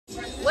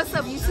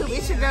up YouTube?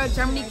 It's your girl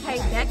Germany K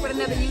back with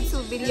another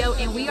YouTube video,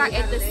 and we are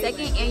at the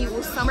 2nd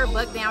annual summer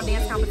Buckdown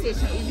dance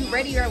competition. Is you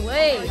ready or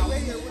what?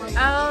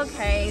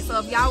 Okay, so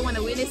if y'all want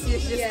to witness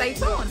this, just stay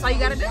tuned. That's all you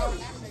gotta do.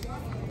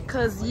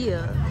 Cause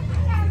yeah,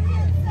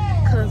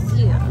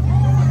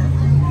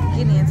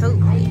 get into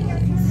it.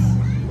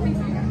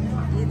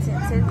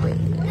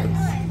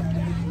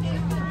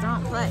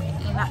 Don't play.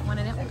 You're not one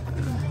of them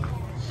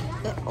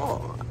at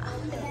all.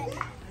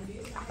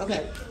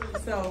 Okay,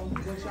 so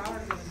what y'all are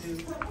gonna do,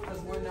 because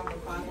we're number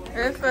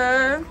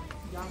 5.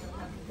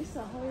 It's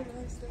a whole lot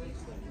of stage.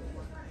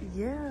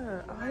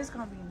 Yeah. Oh, it's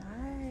gonna be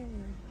nice.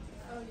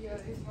 Oh yeah,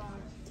 it's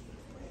fine.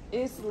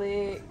 It's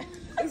lit.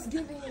 It's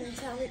giving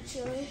talent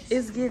show.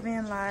 It's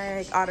giving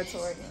like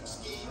auditorium.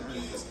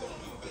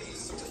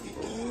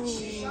 Ooh.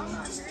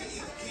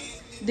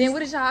 Then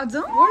what is y'all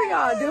doing? What are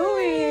y'all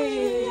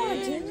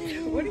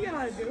doing? What are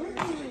y'all doing?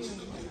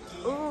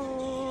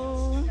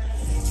 Ooh.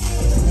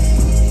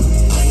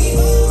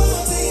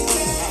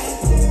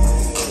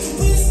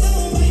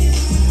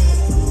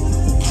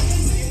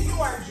 If you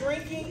are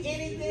drinking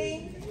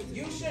anything,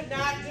 you should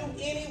not do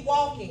any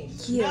walking.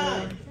 Yeah.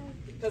 None.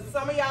 Because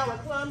some of y'all are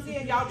clumsy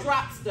and y'all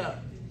drop stuff.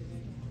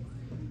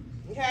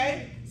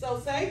 Okay?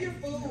 So save your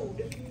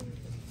food.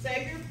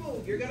 Save your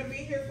food. You're going to be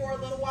here for a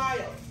little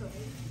while.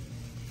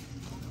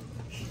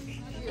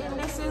 And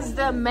this is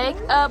the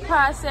makeup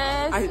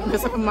process. I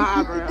messed up my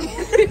eyebrow.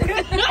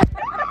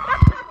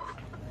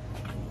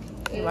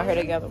 Get my hair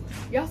together.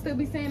 Y'all still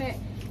be saying that?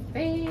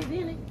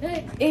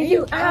 If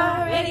you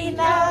already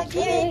know,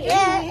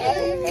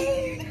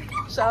 get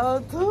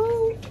so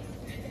cool.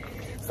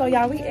 So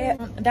y'all, we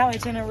at Dollar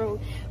General.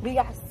 We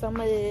got some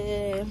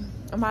of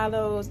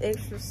Milo's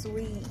extra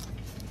sweet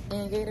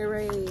and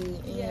Gatorade.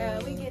 And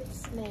Yeah, we get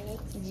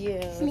snacks.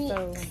 yeah.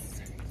 So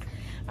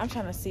I'm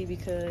trying to see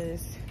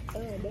because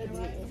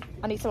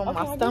I need something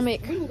on my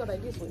stomach. We can go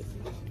back this way.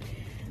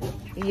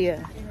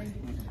 Yeah,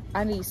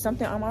 I need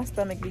something on my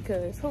stomach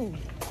because who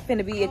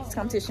finna be at this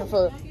competition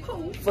for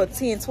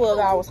 10-12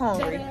 hours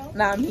hungry?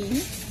 Not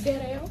me.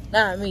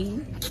 Not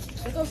me.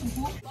 Let's go some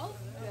food.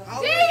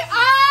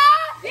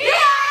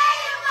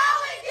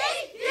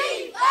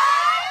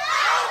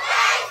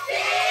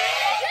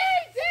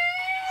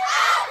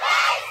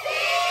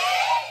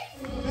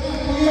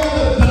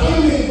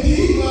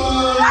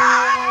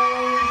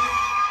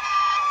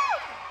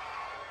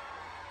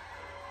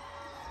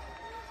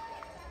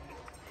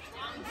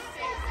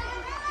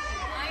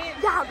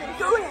 Y'all gonna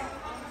do it.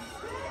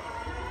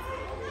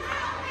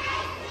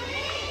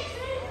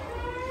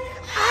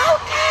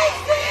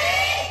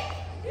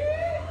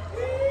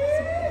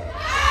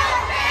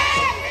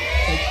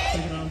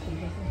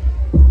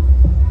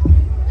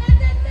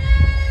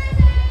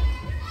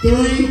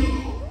 Three,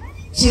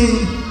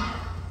 two,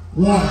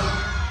 one.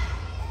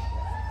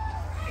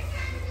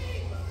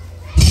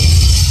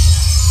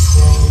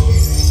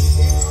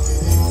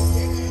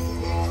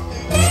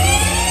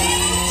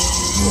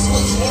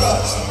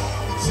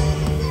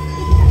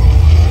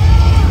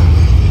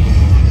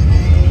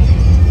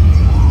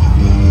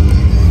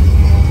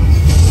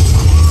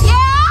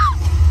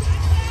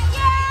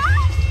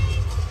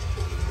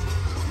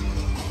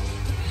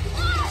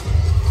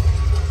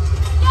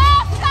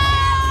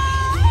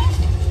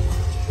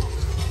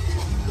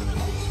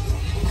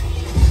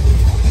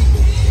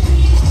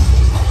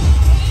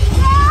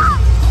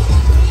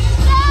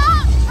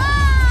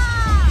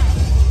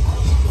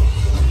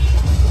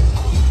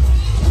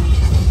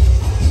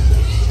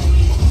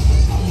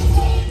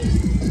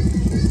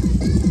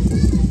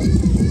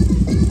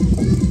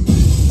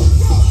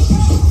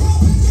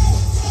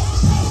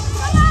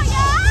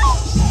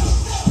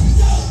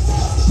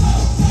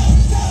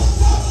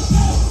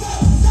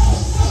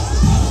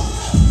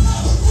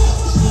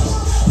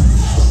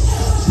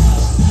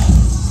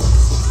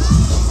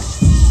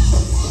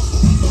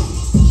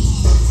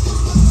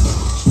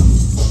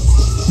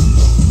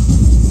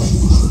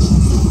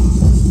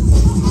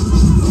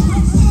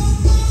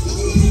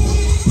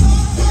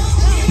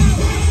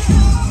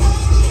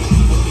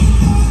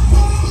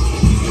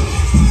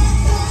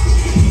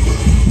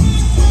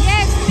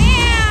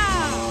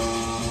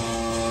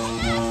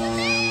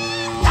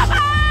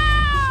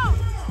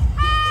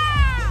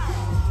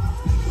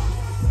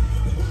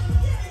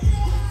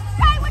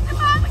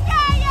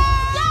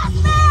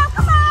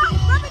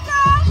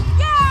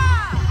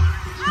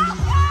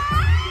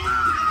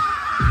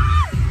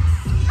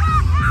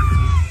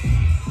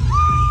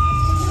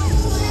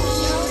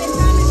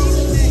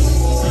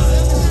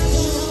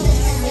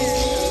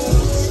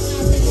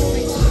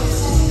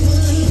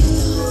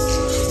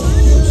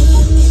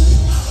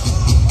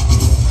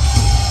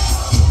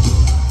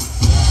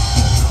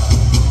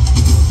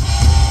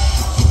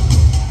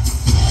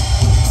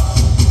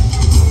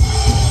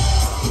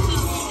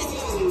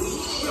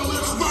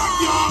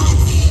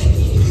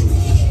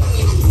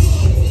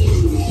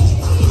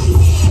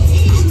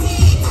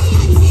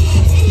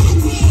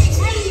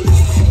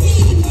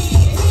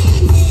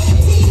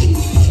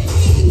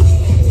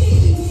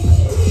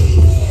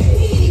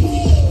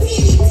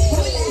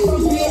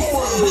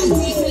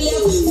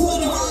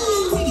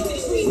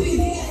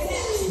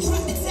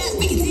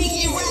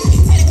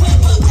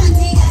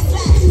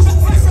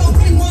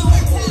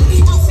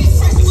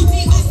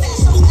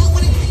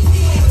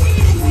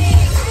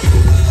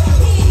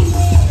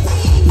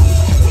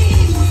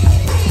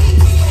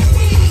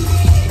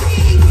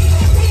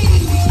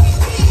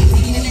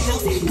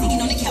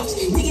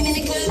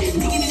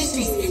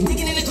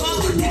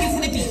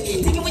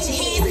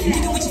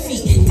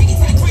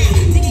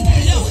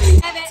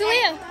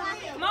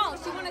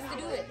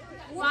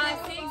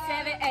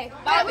 7, 8.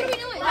 What are we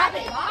doing? Bop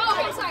it. Oh,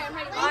 okay, sorry. I'm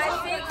ready.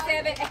 5, 6,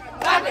 7, 8.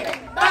 Bop it.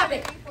 Bop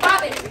it.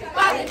 Bop it.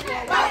 Bop it.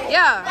 Bop it.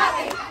 Yeah. Bop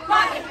it.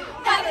 Bop it.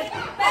 Bop it.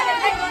 Bop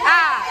it.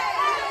 Ah.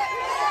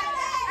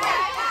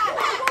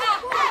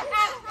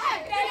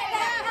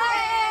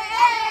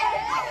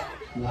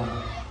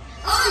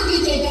 I'm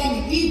DJ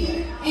Diamond Diva,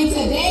 and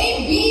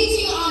today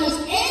BET Honors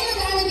and the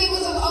Diamond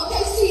Divas of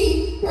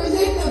OKC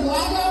present the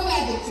Buckdown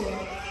Magic Tour.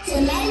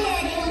 Tonight we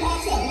are doing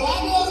concept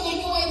Black girls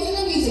making waves in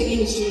the music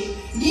industry.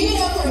 Give it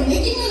up for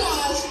Nicki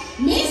Minaj,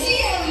 Missy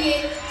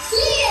Elliott,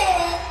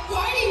 Sierra,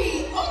 Cardi B,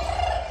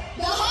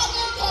 the Hot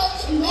Girl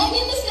Coach,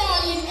 Megan Thee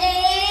Stallion,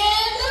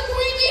 and the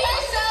Queen Bee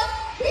herself,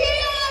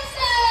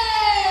 Beyonce.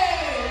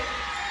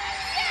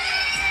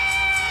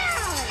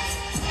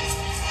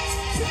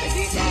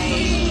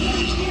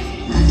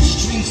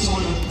 Drinks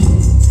on them.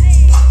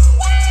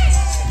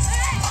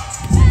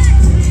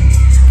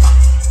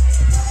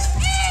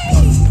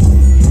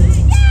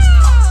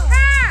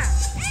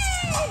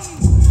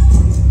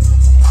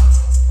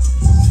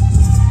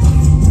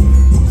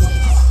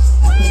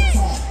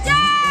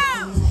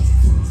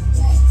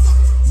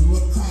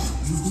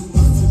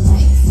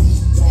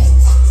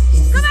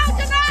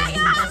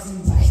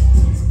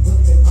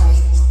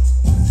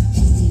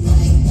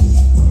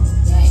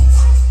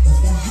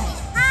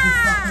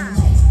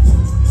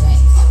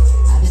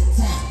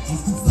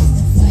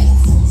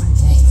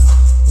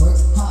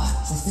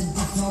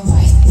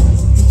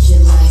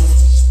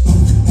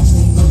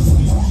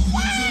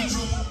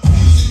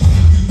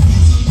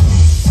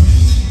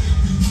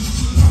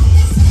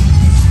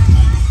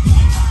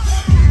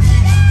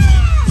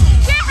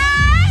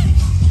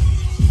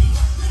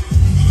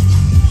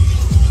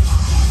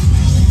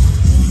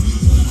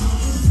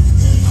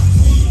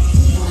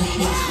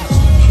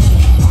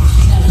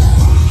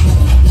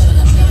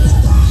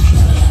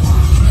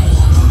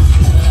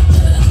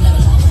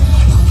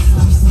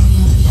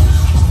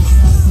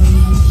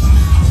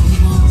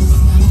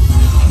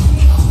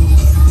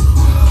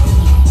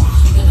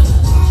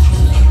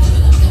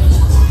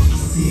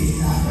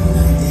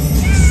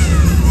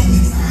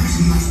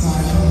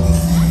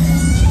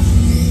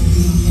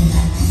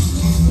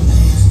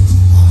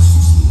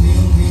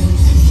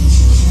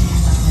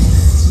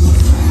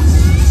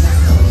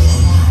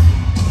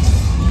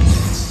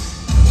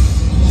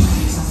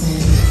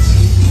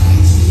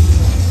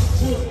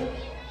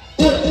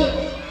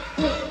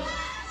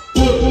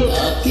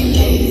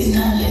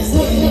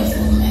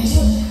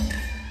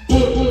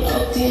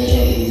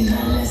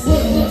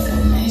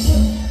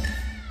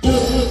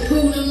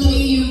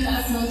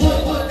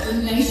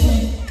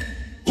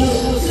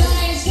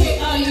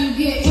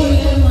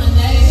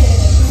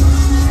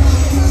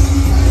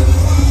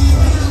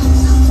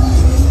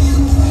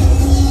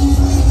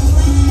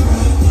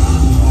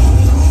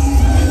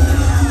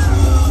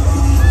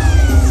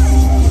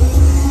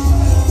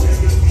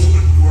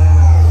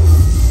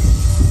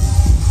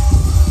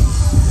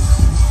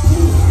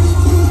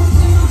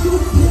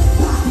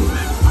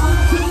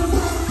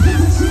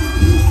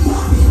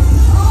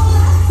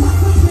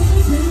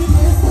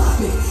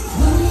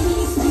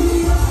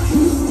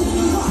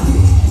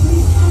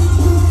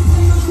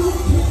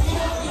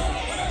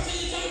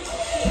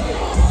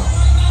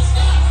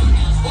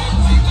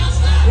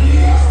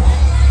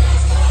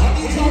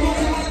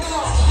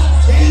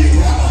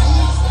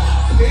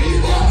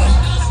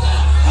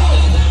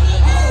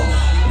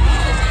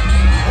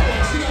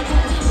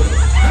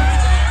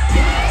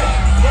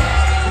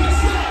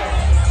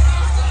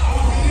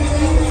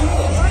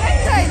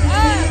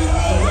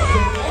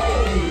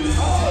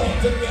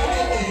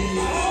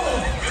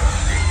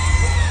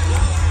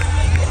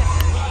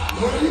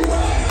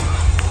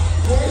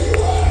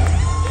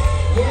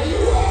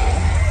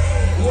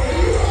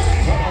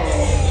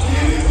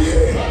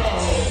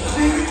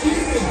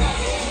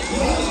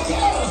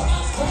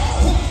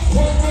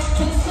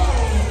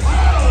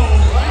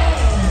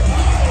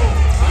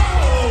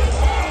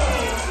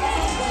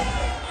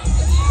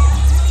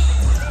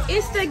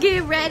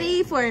 Get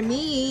ready for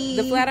me.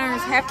 The flat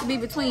irons have to be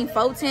between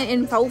 410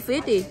 and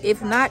 450.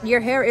 If not, your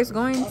hair is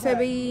going to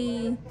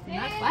be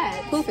not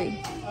flat. Poofy.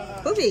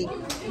 Poofy.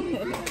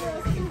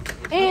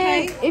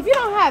 And if you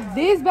don't have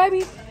this,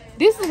 baby,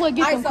 this is what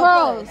gets them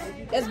curls.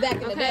 That's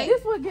back in the day. This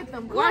is what gets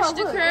them curls. Watch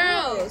the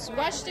curls.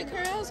 Watch the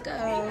curls go.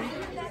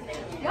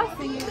 Y'all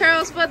see it.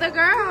 Curls for the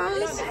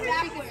girls.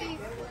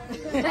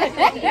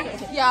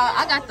 Y'all,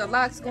 I got the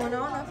locks going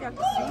on. I don't know if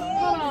y'all can see.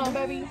 Hold on,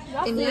 baby.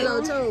 And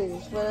yellow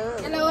toes. What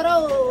up? Yellow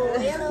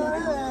toes. Yellow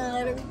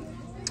toes.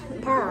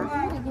 Purr.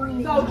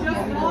 So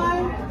just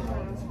one.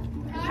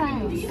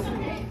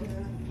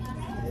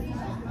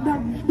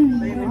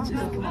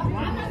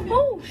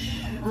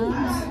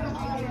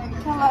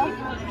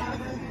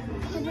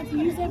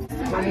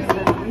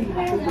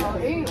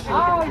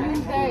 I'll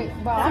use that,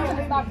 but I'm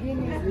gonna stop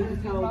getting it.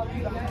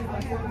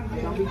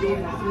 Don't be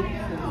doing that.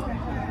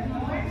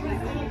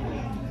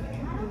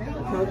 I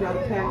told y'all to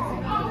pass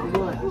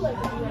lunch.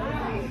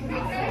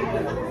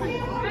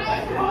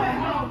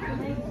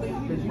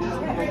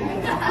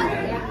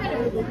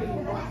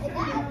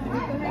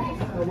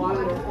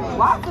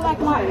 Why I feel like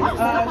my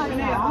stuff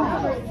wasn't even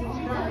on?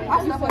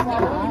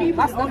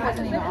 My stuff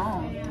wasn't even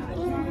on.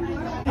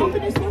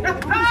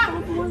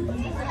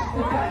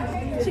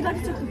 She got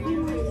to take the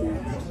food.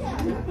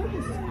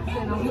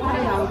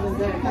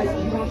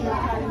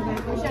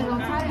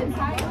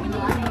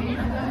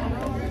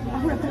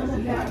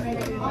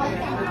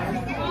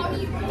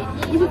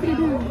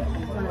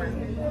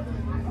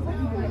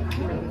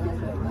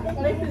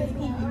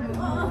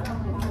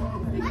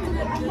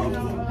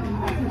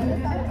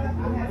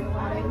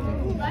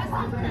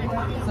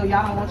 So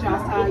y'all don't want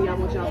y'all tie, y'all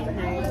want y'all to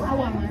hang. I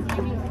want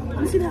mine. Let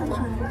me see that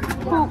one.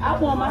 I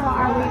want mine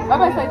already. I'm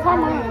about to say,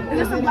 come on. Is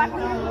this a black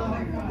one?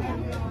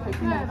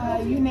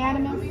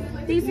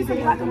 Unanimous. These is a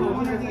black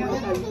one.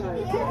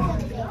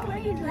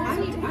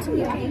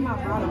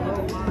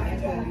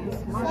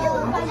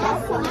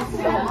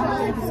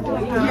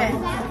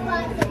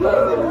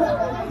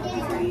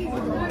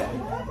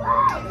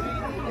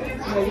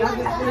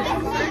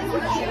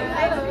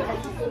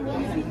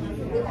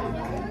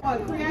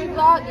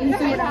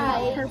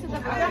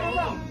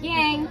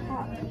 Gang.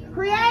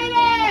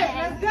 Creative!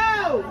 Let's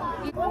go!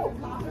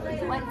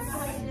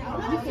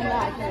 You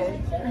cannot do it.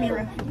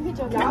 Mira.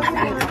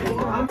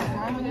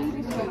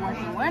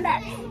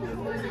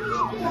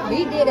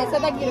 We did it, so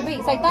they get a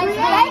beat. Say thanks.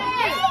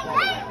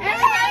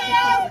 Everybody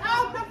else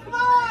off the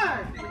floor!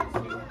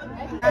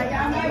 Okay,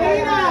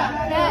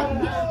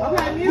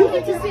 You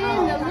get to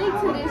send the link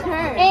to this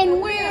her.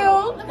 And will.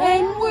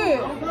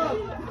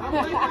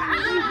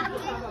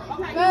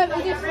 Fab,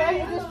 is it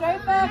straight? Is it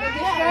straight, Fab? Is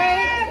it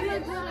straight?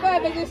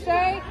 Fab, is it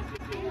straight?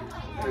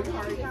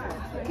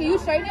 Can you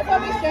straighten it for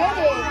me? Straighten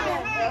it.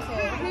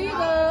 Okay. Here you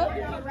go.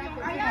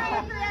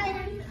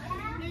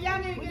 Y'all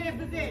need to get in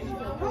position.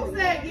 Who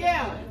said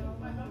yeah?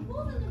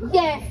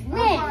 Yes,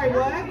 man. Sorry,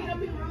 what?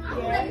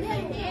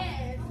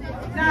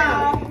 No.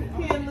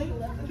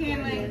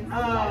 Kinley.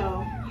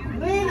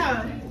 Lena.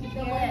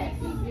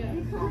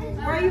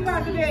 Where you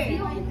about to be?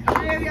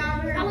 Three of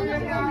y'all here.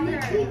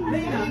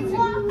 Lena.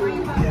 Where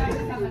you about to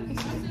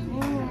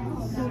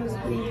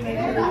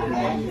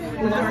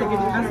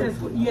I said,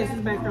 yes,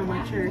 it's back from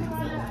my church. I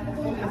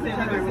said,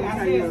 I'm going to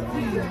tell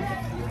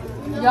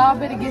you. Y'all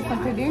better get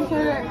some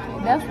conditioner.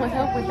 That's what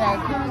help with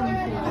that cream and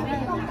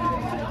shit.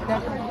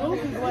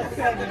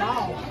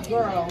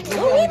 girl?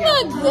 Oh, he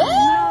look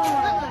good.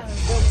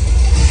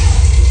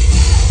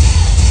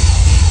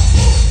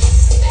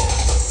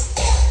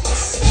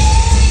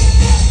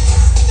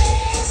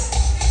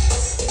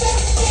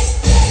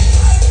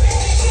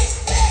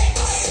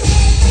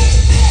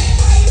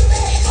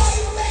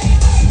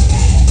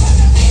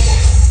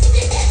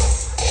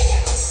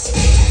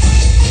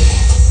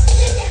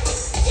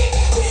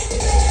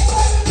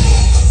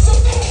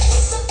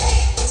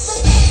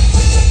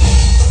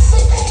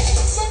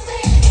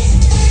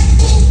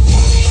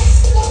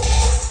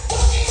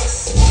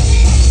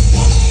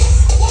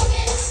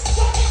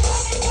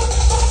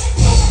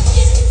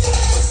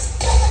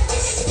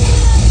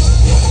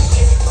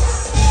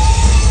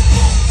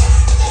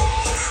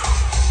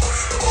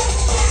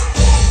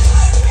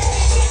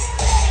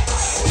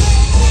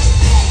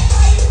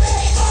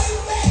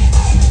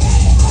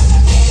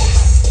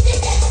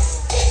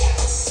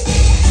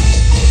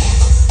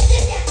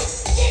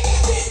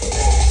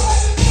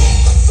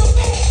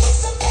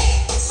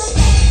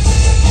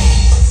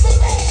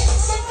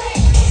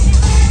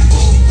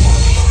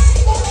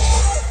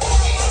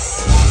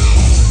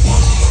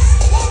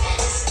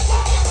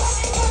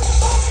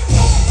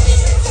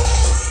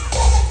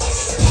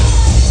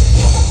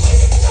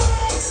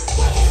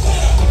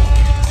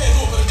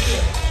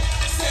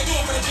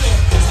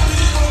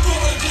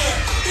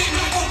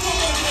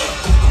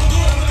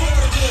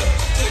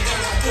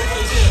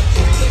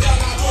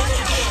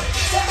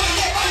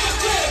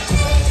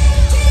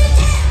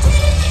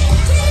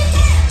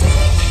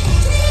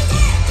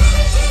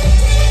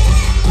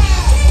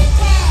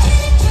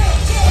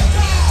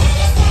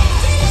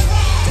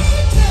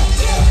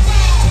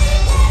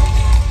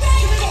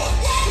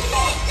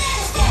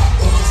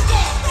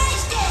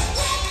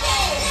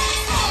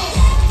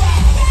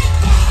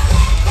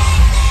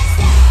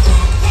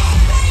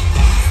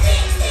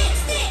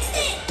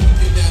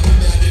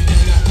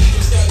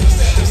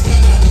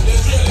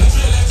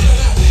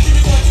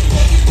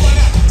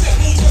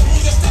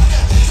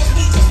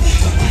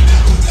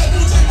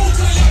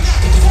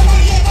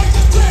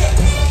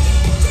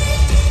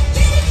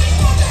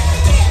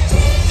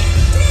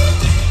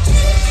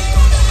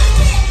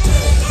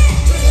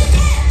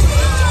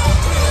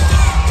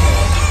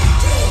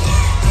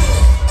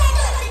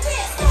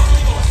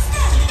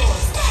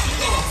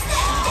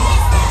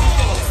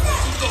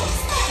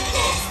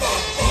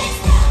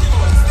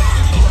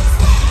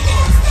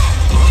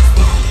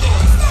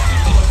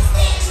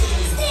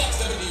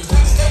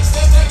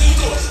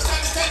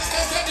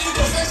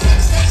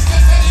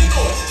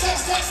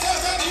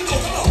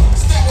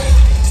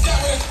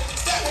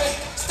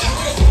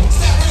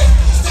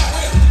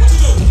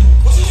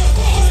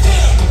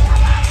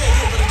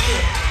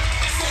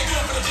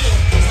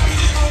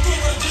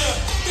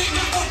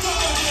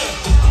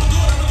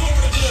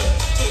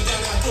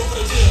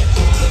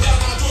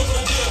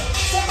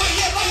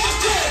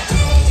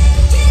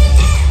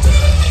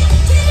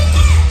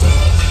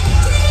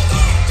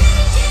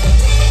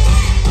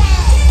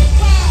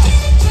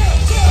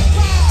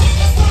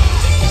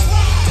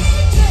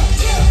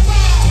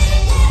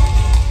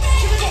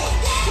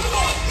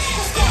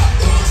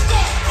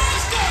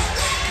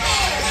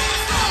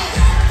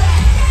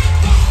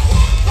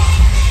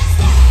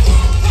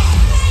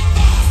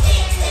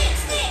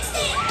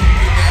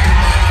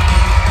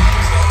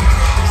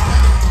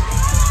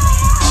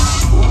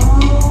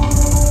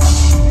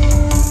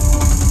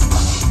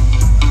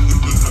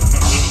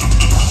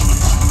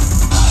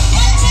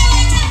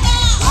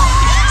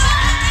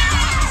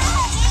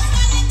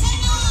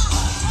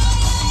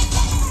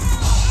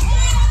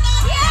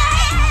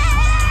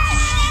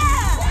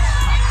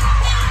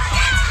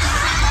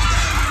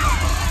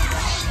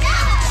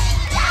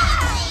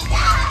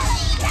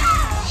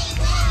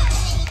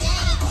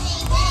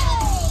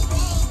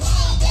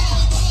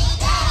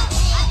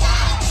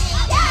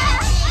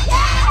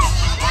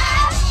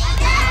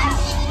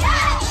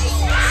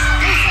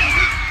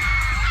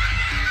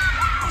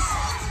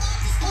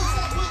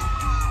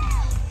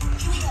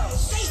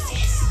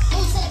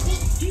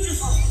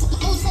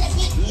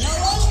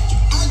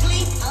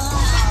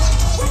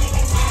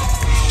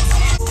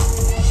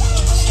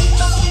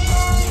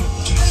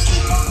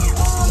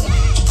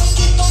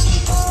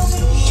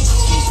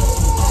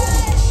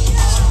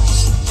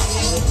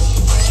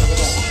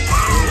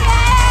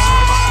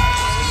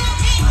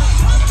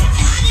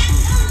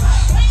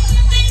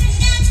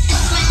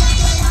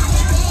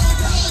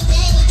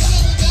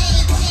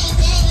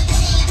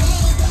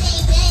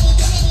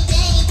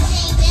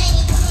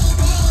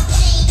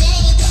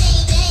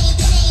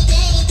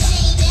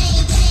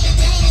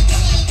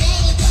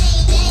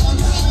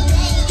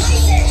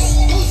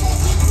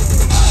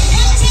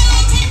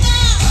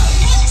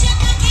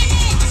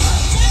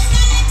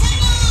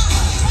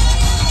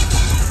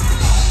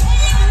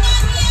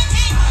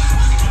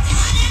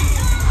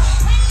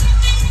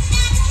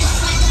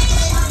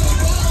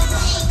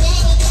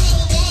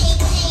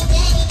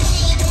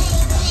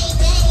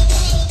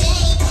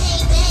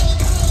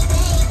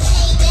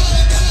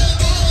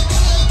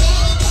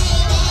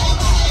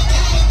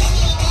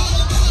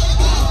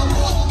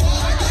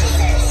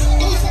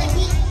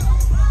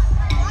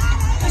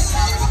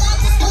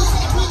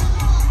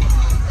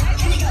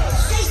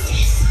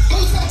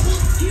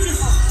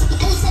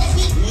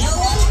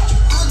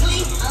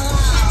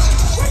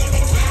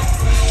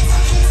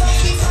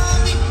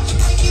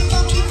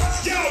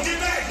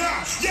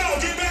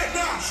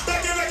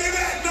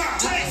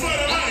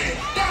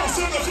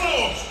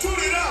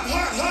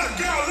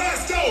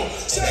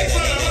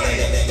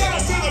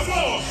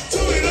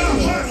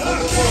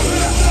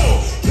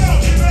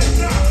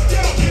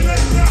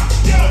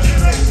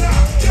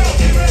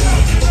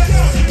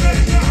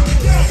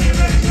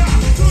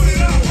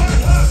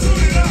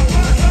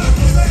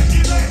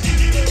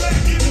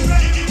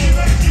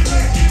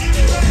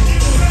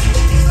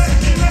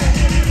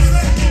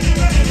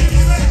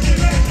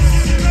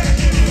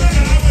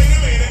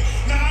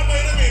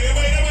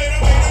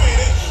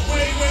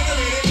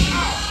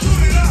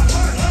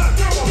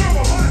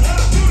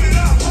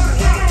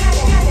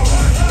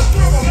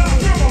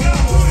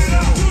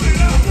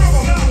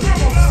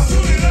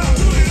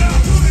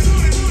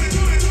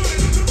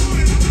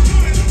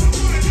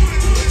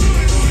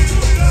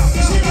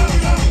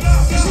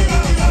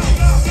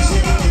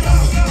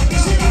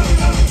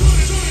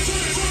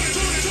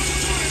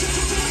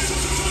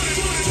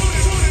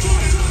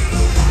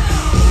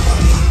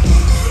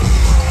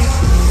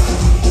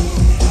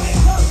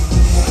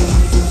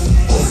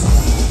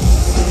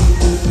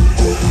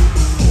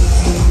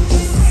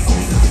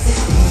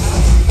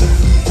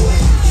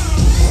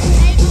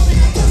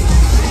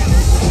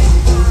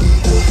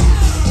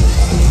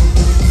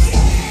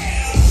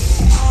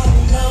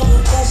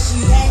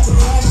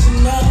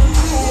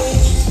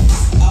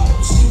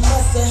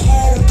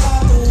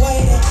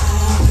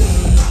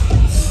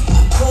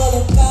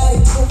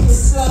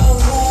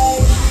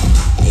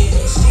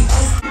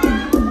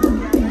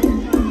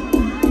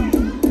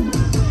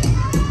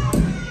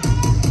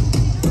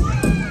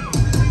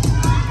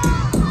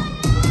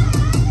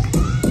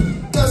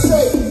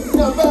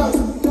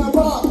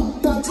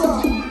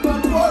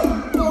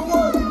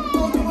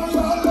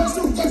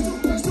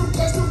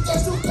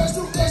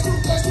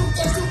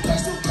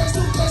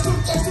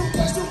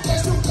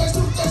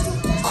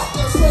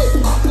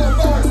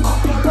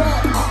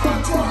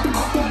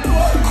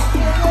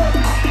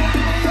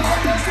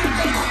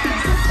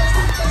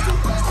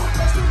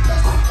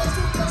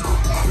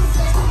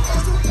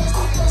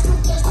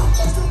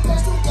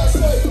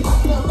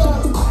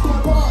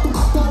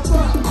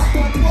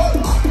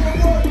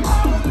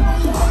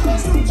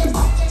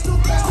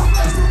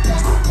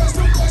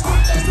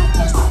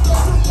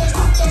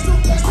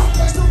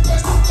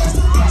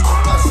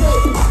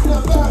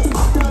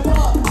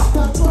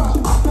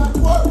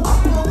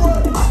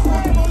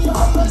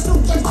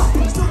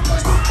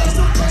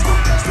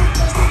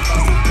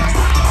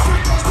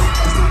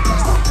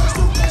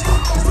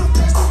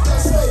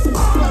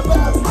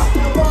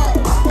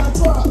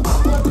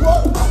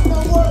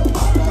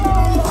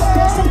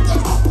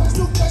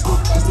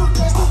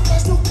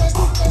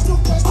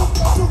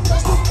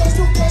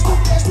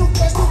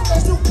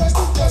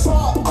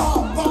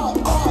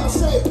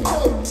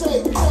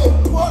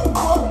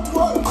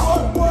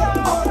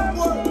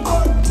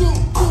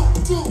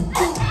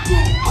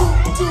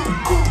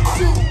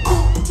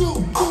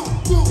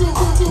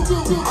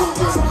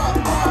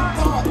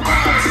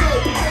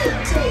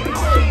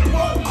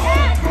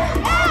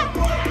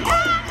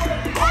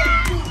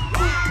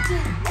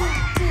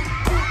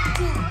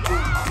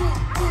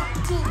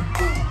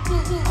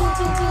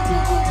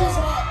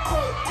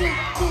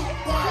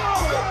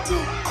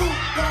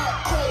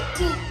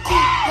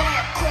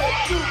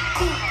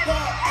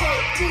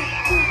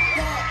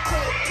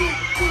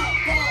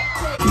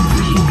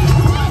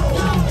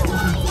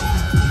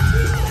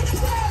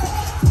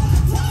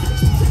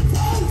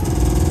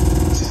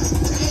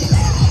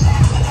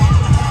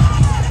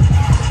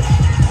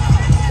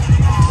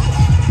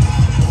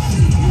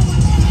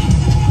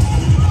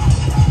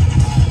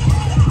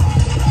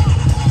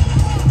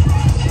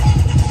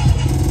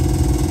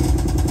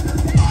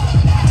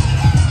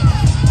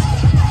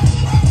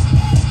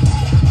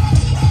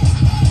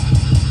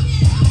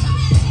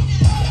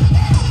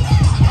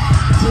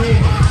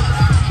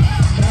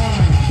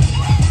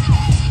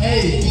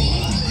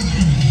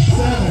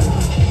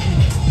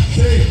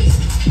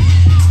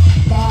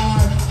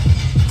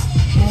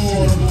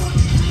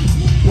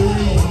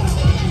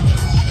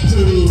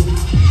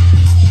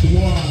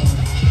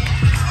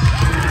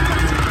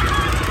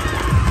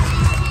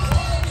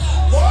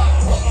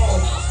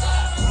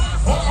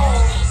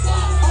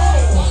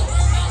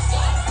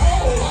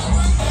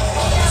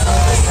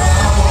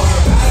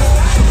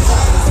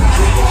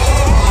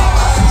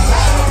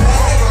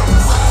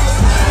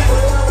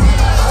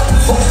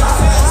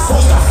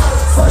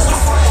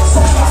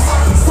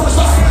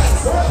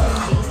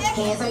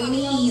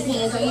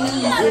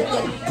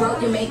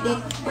 hope you make it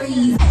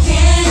freeze.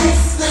 Can't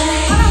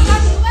explain.